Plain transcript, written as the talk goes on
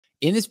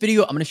In this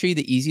video, I'm going to show you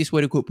the easiest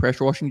way to quote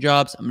pressure washing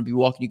jobs. I'm going to be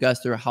walking you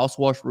guys through a house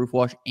wash, roof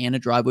wash, and a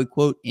driveway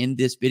quote in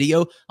this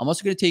video. I'm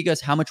also going to tell you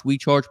guys how much we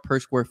charge per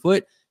square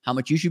foot, how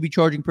much you should be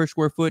charging per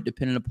square foot,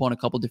 depending upon a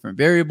couple different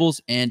variables.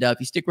 And if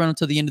you stick around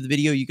until the end of the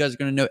video, you guys are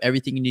going to know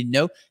everything you need to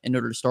know in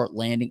order to start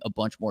landing a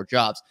bunch more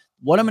jobs.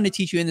 What I'm going to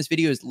teach you in this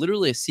video is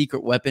literally a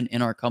secret weapon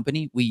in our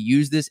company. We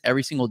use this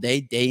every single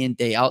day in,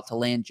 day out to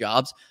land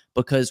jobs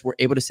because we're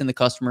able to send the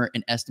customer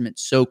an estimate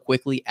so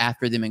quickly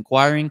after them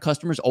inquiring.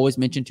 Customers always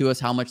mention to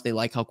us how much they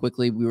like how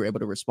quickly we were able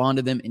to respond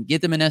to them and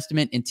get them an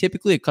estimate. And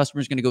typically a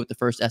customer is going to go with the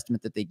first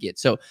estimate that they get.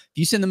 So if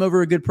you send them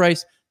over a good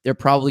price, they're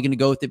probably going to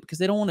go with it because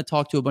they don't want to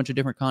talk to a bunch of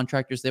different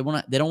contractors. They don't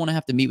want to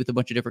have to meet with a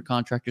bunch of different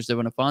contractors. They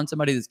want to find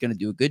somebody that's going to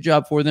do a good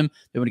job for them.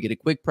 They want to get a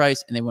quick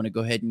price and they want to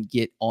go ahead and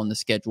get on the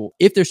schedule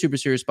if they're super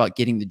serious about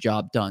getting the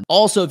job done.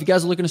 Also, if you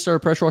guys are looking to start a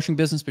pressure washing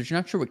business, but you're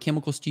not sure what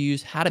chemicals to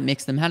use, how to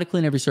mix them, how to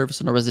clean every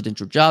surface on a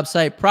residential job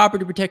site,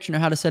 property protection, or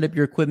how to set up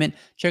your equipment,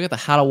 check out the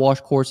How to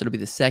Wash course. It'll be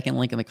the second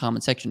link in the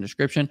comment section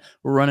description.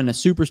 We're running a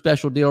super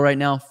special deal right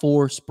now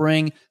for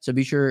spring. So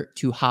be sure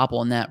to hop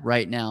on that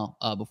right now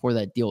before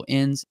that deal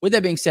ends. With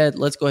that being said,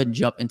 let's go ahead and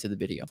jump into the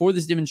video. For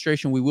this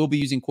demonstration, we will be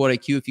using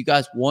QuoteIQ. If you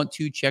guys want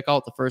to check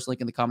out the first link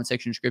in the comment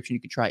section description,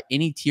 you can try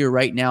any tier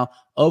right now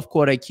of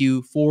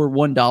QuoteIQ for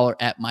 $1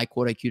 at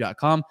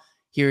myquoteiq.com.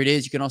 Here it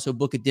is. You can also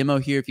book a demo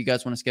here if you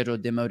guys want to schedule a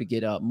demo to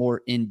get a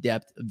more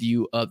in-depth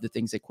view of the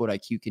things that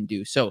QuoteIQ can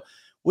do. So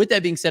with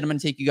that being said, I'm going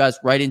to take you guys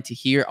right into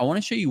here. I want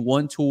to show you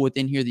one tool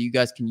within here that you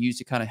guys can use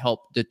to kind of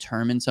help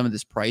determine some of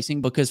this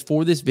pricing, because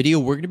for this video,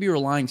 we're going to be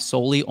relying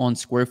solely on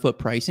square foot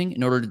pricing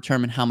in order to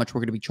determine how much we're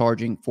going to be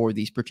charging for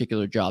these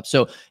particular jobs.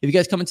 So if you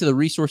guys come into the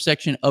resource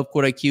section of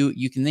QuoteIQ,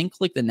 you can then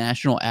click the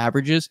national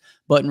averages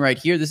button right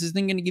here. This is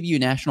then going to give you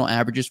national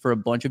averages for a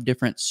bunch of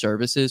different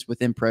services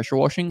within pressure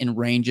washing and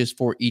ranges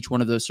for each one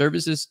of those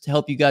services to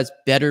help you guys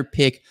better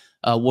pick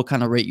what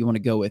kind of rate you want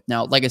to go with.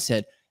 Now, like I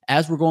said,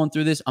 as we're going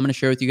through this, I'm going to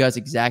share with you guys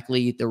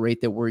exactly the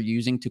rate that we're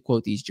using to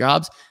quote these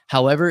jobs.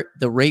 However,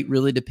 the rate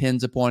really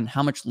depends upon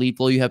how much lead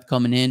flow you have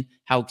coming in,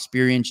 how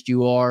experienced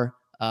you are,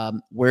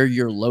 where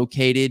you're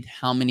located,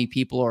 how many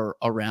people are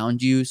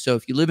around you. So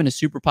if you live in a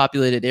super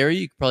populated area,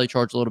 you could probably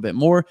charge a little bit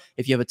more.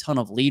 If you have a ton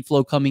of lead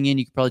flow coming in,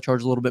 you could probably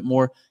charge a little bit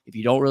more. If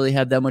you don't really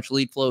have that much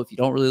lead flow, if you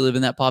don't really live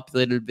in that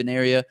populated of an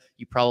area,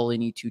 you probably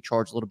need to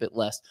charge a little bit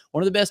less.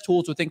 One of the best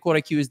tools within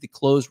QuoteIQ is the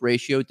close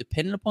ratio.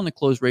 Depending upon the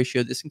close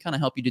ratio, this can kind of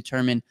help you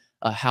determine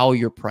how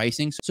you're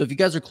pricing. So if you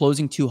guys are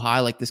closing too high,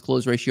 like this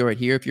close ratio right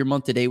here, if your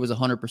month to date was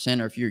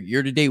 100%, or if your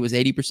year to date was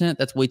 80%,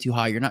 that's way too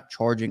high. You're not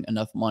charging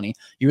enough money.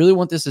 You really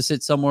want this to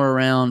sit somewhere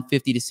around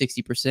 50 to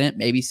 60%,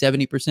 maybe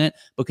 70%,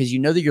 because you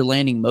know that you're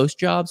landing most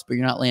jobs, but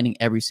you're not landing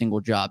every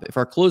single job. If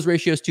our close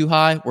ratio is too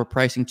high, we're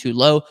pricing too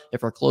low.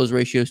 If our close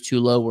ratio is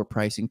too low, we're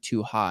pricing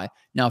too high.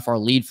 Now, if our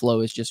lead flow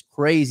is just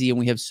crazy and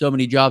we have so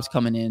many jobs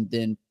coming in,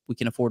 then we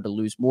can afford to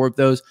lose more of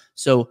those.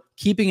 So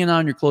keeping an eye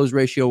on your close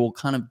ratio will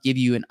kind of give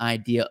you an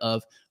idea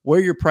of where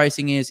your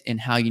pricing is and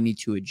how you need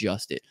to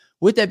adjust it.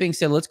 With that being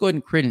said, let's go ahead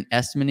and create an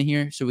estimate in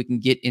here so we can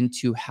get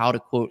into how to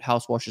quote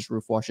house washes,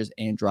 roof washes,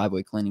 and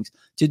driveway cleanings.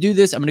 To do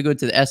this, I'm going to go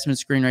to the estimate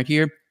screen right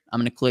here. I'm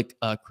going to click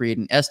create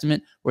an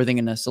estimate. We're then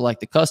going to select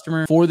the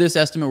customer. For this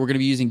estimate, we're going to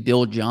be using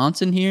Bill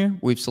Johnson here.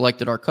 We've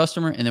selected our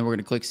customer, and then we're going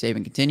to click save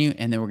and continue,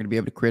 and then we're going to be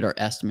able to create our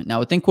estimate. Now,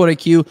 within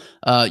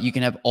QuoteIQ, you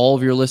can have all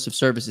of your list of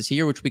services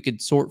here, which we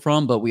could sort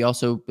from, but we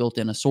also built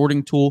in a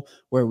sorting tool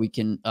where we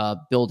can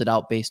build it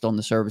out based on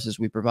the services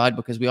we provide,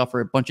 because we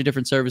offer a bunch of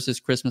different services: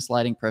 Christmas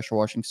lighting, pressure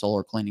washing,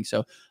 solar cleaning.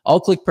 So I'll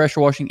click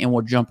pressure washing, and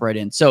we'll jump right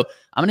in. So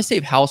I'm going to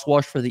save house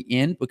wash for the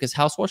end, because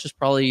house wash is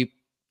probably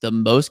the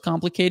most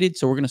complicated.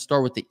 So we're going to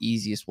start with the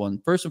easiest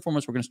one. First and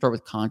foremost, we're going to start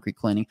with concrete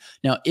cleaning.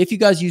 Now, if you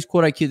guys use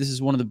QuoteIQ, this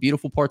is one of the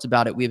beautiful parts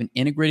about it. We have an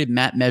integrated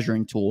map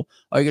measuring tool.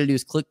 All you got to do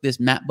is click this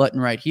map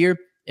button right here.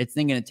 It's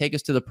then going to take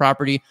us to the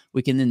property.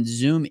 We can then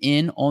zoom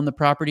in on the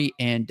property,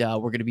 and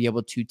we're going to be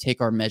able to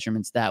take our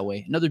measurements that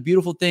way. Another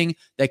beautiful thing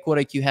that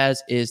QuoteIQ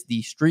has is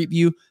the street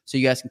view. So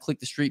you guys can click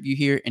the street view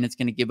here, and it's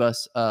going to give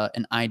us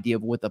an idea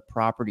of what the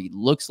property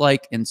looks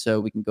like. And so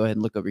we can go ahead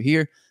and look over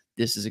here.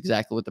 This is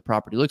exactly what the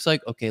property looks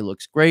like. Okay,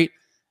 looks great.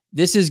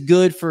 This is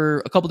good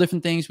for a couple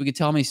different things. We can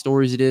tell how many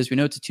stories it is. We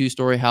know it's a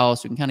 2-story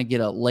house. We can kind of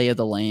get a lay of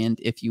the land,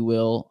 if you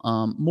will,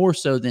 more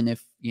so than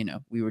if,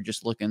 we were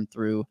just looking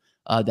through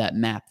that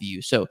map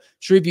view. So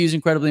street view is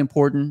incredibly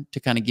important to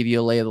kind of give you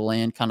a lay of the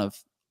land, kind of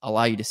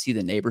allow you to see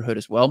the neighborhood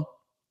as well.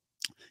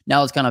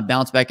 Now let's kind of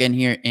bounce back in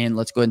here and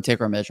let's go ahead and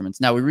take our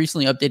measurements. Now, we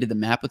recently updated the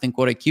map within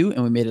QuoteIQ,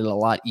 and we made it a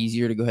lot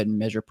easier to go ahead and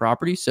measure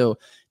property. So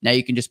now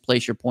you can just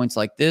place your points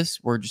like this.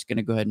 We're just going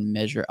to go ahead and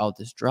measure out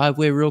this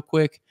driveway real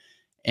quick.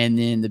 And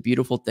then the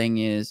beautiful thing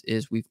is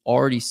we've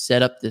already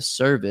set up this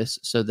service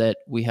so that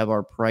we have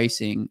our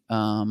pricing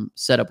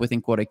set up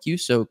within QuoteIQ.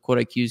 So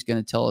QuoteIQ is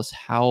going to tell us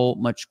how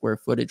much square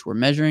footage we're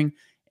measuring,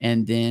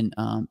 and then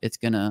it's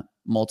going to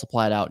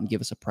multiply it out and give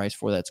us a price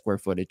for that square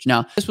footage.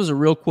 Now, this was a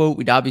real quote.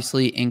 We'd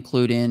obviously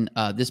include in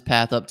this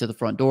path up to the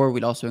front door.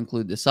 We'd also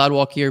include the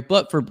sidewalk here,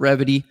 but for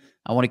brevity,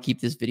 I want to keep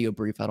this video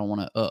brief. I don't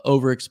want to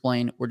over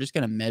explain. We're just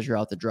going to measure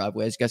out the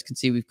driveway. As you guys can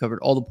see, we've covered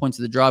all the points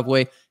of the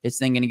driveway. It's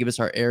then going to give us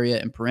our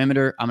area and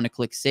perimeter. I'm going to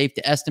click save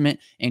to estimate,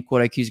 and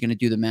Quote IQ is going to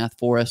do the math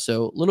for us.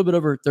 So a little bit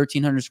over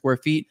 1,300 square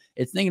feet.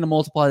 It's then going to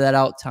multiply that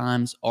out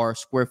times our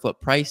square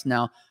foot price.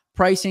 Now,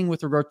 pricing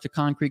with regards to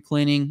concrete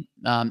cleaning,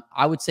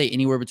 I would say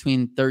anywhere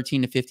between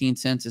 13 to 15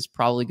 cents is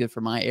probably good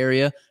for my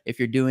area. If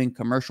you're doing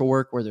commercial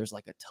work where there's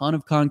like a ton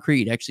of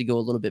concrete, actually go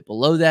a little bit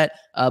below that.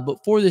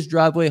 But for this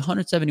driveway,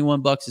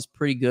 171 bucks is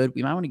pretty good.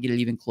 We might want to get it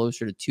even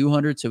closer to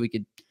 200, so we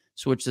could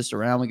switch this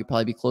around. We could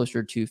probably be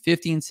closer to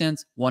 15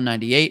 cents,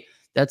 198.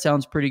 That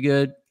sounds pretty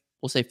good.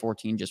 We'll say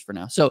 14 just for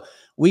now. So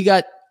we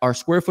got our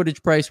square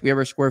footage price. We have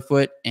our square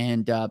foot,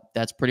 and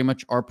that's pretty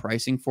much our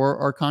pricing for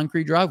our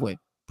concrete driveway.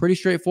 Pretty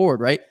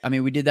straightforward, right? I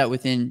mean, we did that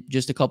within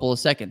just a couple of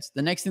seconds.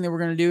 The next thing that we're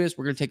going to do is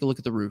we're going to take a look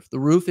at the roof. The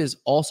roof is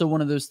also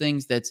one of those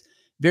things that's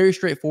very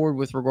straightforward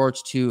with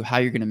regards to how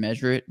you're going to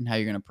measure it and how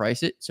you're going to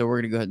price it. So we're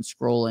going to go ahead and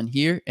scroll in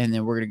here, and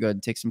then we're going to go ahead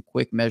and take some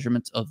quick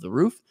measurements of the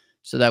roof.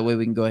 So that way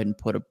we can go ahead and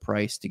put a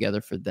price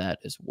together for that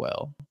as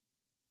well.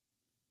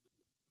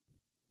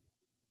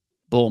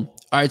 Boom.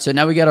 All right, so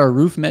now we got our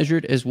roof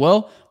measured as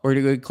well. We're going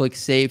to go ahead and click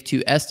save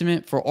to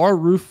estimate. For our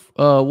roof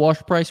wash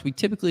price, we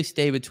typically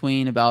stay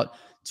between about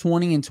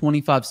 20 and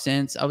 25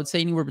 cents. I would say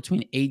anywhere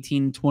between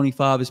 18 and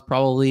 25 is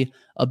probably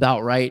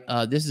about right.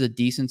 This is a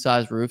decent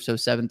sized roof, so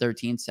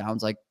 713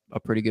 sounds like a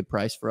pretty good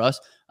price for us.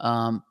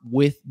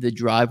 With the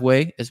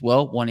driveway as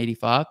well,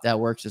 185, that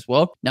works as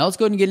well. Now let's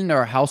go ahead and get into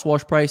our house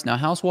wash price. Now,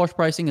 house wash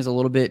pricing is a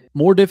little bit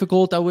more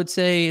difficult, I would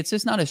say. It's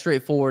just not as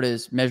straightforward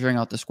as measuring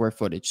out the square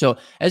footage. So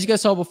as you guys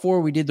saw before,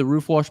 we did the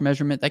roof wash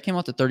measurement. That came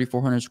out to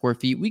 3,400 square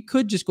feet. We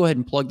could just go ahead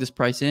and plug this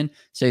price in,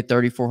 say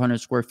 3,400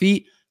 square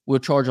feet. We'll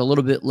charge a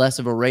little bit less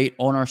of a rate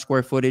on our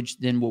square footage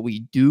than what we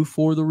do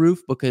for the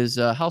roof, because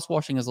house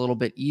washing is a little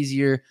bit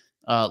easier,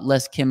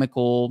 less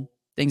chemical,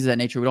 things of that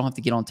nature. We don't have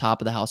to get on top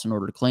of the house in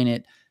order to clean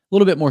it. A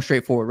little bit more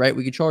straightforward, right?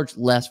 We could charge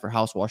less for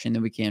house washing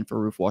than we can for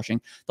roof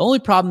washing. The only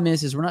problem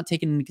is we're not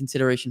taking into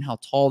consideration how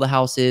tall the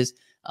house is,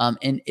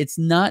 and it's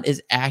not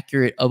as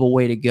accurate of a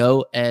way to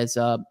go as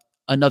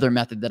another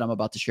method that I'm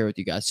about to share with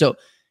you guys. So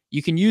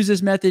you can use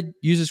this method,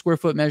 use a square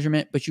foot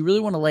measurement, but you really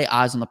want to lay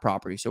eyes on the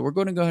property. So we're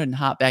going to go ahead and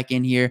hop back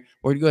in here.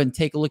 We're going to go ahead and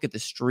take a look at the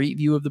street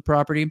view of the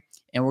property,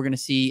 and we're going to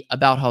see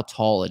about how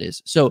tall it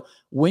is. So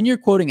when you're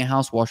quoting a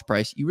house wash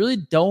price, you really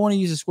don't want to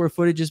use the square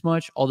footage as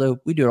much, although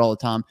we do it all the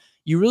time.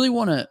 You really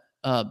want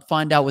to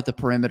find out what the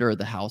perimeter of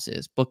the house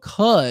is,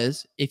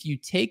 because if you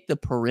take the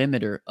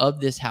perimeter of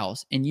this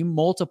house and you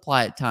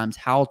multiply it times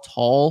how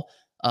tall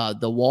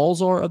the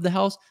walls are of the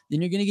house, then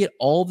you're going to get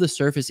all the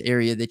surface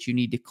area that you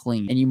need to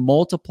clean. And you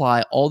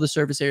multiply all the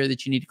surface area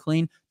that you need to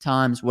clean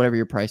times whatever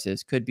your price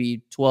is. Could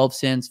be 12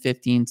 cents,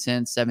 15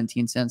 cents,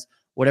 17 cents,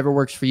 whatever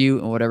works for you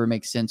and whatever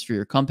makes sense for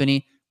your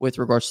company with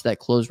regards to that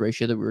close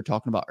ratio that we were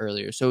talking about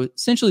earlier. So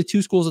essentially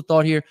 2 schools of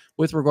thought here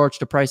with regards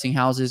to pricing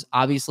houses.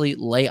 Obviously,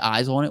 lay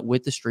eyes on it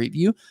with the street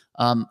view.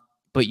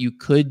 But you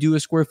could do a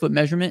square foot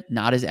measurement,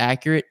 not as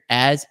accurate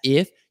as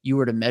if you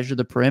were to measure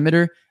the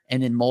perimeter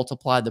and then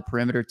multiply the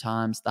perimeter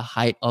times the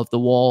height of the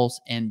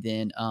walls, and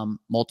then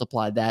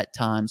multiply that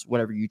times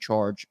whatever you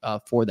charge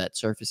for that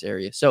surface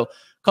area. So a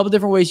couple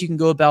different ways you can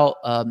go about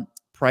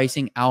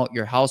pricing out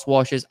your house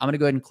washes. I'm going to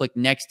go ahead and click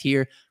next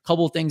here. A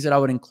couple of things that I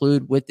would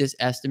include with this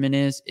estimate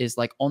is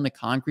like on the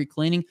concrete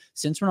cleaning,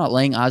 since we're not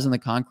laying eyes on the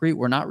concrete,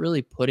 we're not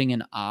really putting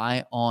an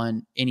eye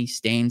on any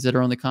stains that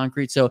are on the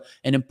concrete. So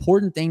an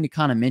important thing to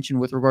kind of mention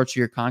with regards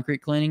to your concrete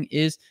cleaning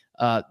is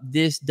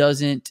this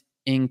doesn't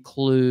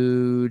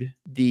include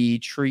the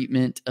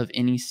treatment of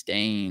any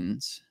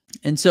stains.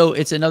 And so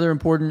it's another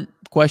important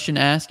question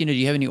to ask, do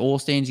you have any oil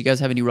stains? You guys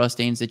have any rust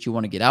stains that you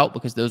want to get out?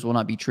 Because those will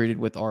not be treated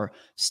with our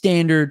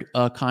standard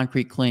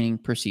concrete cleaning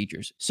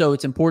procedures. So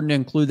it's important to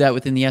include that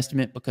within the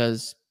estimate,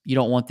 because you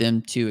don't want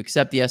them to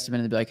accept the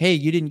estimate and be like, hey,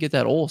 you didn't get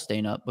that oil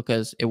stain up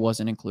because it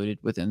wasn't included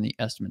within the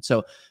estimate.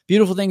 So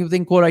beautiful thing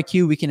within Quote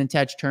IQ, we can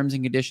attach terms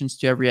and conditions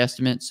to every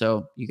estimate,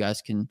 so you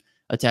guys can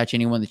attach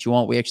anyone that you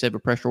want. We actually have a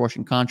pressure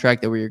washing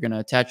contract that we're going to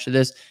attach to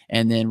this,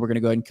 and then we're going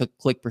to go ahead and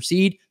click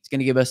proceed. It's going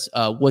to give us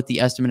what the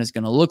estimate is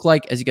going to look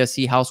like. As you guys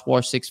see, house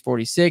wash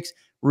 646,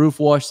 roof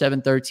wash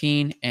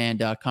 713,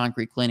 and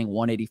concrete cleaning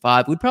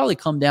 185. We'd probably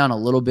come down a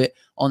little bit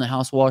on the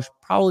house wash,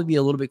 probably be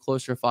a little bit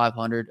closer to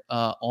 500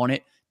 on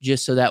it,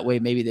 just so that way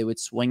maybe they would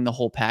swing the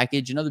whole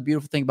package. Another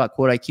beautiful thing about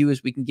Quote IQ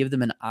is we can give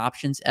them an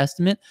options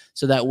estimate,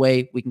 so that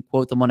way we can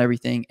quote them on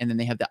everything, and then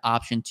they have the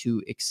option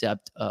to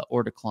accept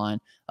or decline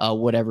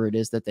whatever it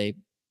is that they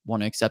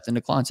want to accept and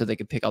decline. So they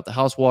could pick out the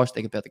house wash,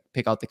 they could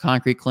pick out the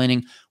concrete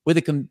cleaning. With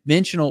a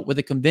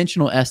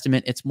conventional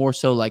estimate, it's more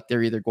so like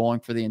they're either going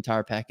for the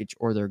entire package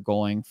or they're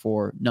going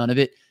for none of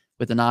it.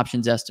 With an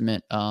options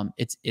estimate,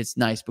 it's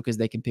nice because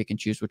they can pick and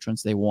choose which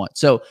ones they want.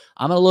 So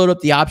I'm going to load up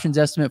the options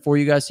estimate for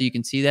you guys so you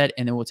can see that,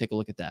 and then we'll take a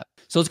look at that.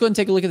 So let's go ahead and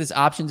take a look at this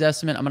options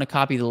estimate. I'm going to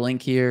copy the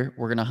link here.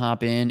 We're going to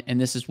hop in,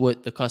 and this is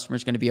what the customer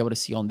is going to be able to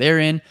see on their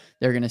end.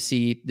 They're going to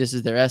see this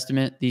is their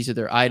estimate. These are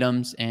their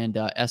items, and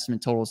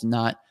estimate total is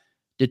not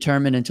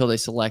determine until they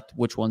select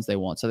which ones they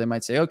want. So they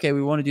might say, okay,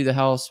 we want to do the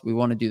house, we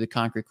want to do the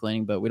concrete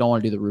cleaning, but we don't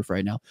want to do the roof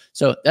right now.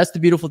 So that's the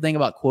beautiful thing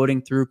about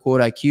quoting through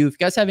Quote IQ. If you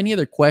guys have any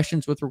other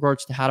questions with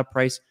regards to how to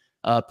price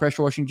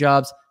pressure washing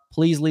jobs,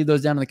 please leave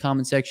those down in the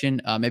comment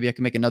section. Maybe I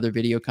can make another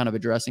video kind of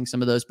addressing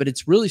some of those, but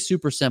it's really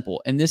super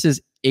simple. And this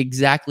is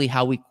exactly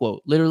how we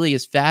quote. Literally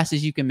as fast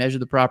as you can measure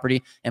the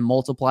property and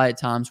multiply it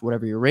times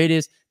whatever your rate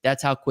is,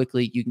 that's how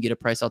quickly you can get a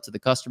price out to the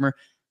customer.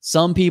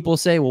 Some people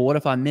say, well, what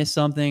if I missed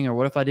something? Or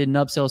what if I didn't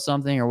upsell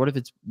something? Or what if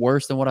it's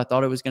worse than what I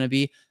thought it was going to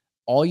be?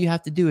 All you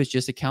have to do is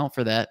just account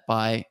for that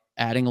by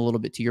adding a little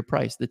bit to your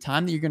price. The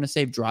time that you're going to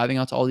save driving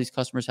out to all these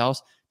customers'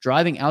 house,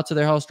 driving out to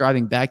their house,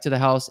 driving back to the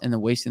house, and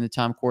then wasting the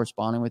time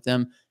corresponding with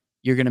them,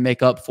 you're going to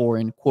make up for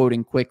in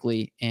quoting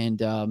quickly. And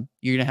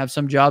you're going to have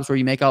some jobs where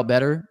you make out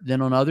better than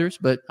on others.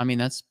 But I mean,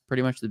 that's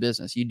pretty much the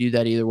business. You do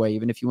that either way,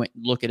 even if you went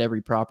look at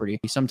every property.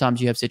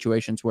 Sometimes you have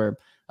situations where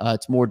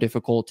it's more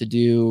difficult to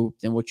do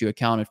than what you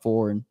accounted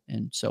for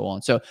and so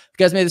on. So if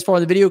you guys made this far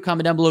in the video,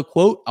 comment down below,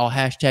 quote. I'll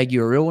hashtag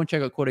you a real one.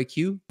 Check out Quote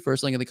IQ.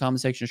 First link in the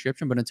comment section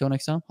description. But until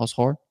next time,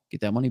 hustle hard.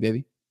 Get that money,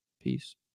 baby. Peace.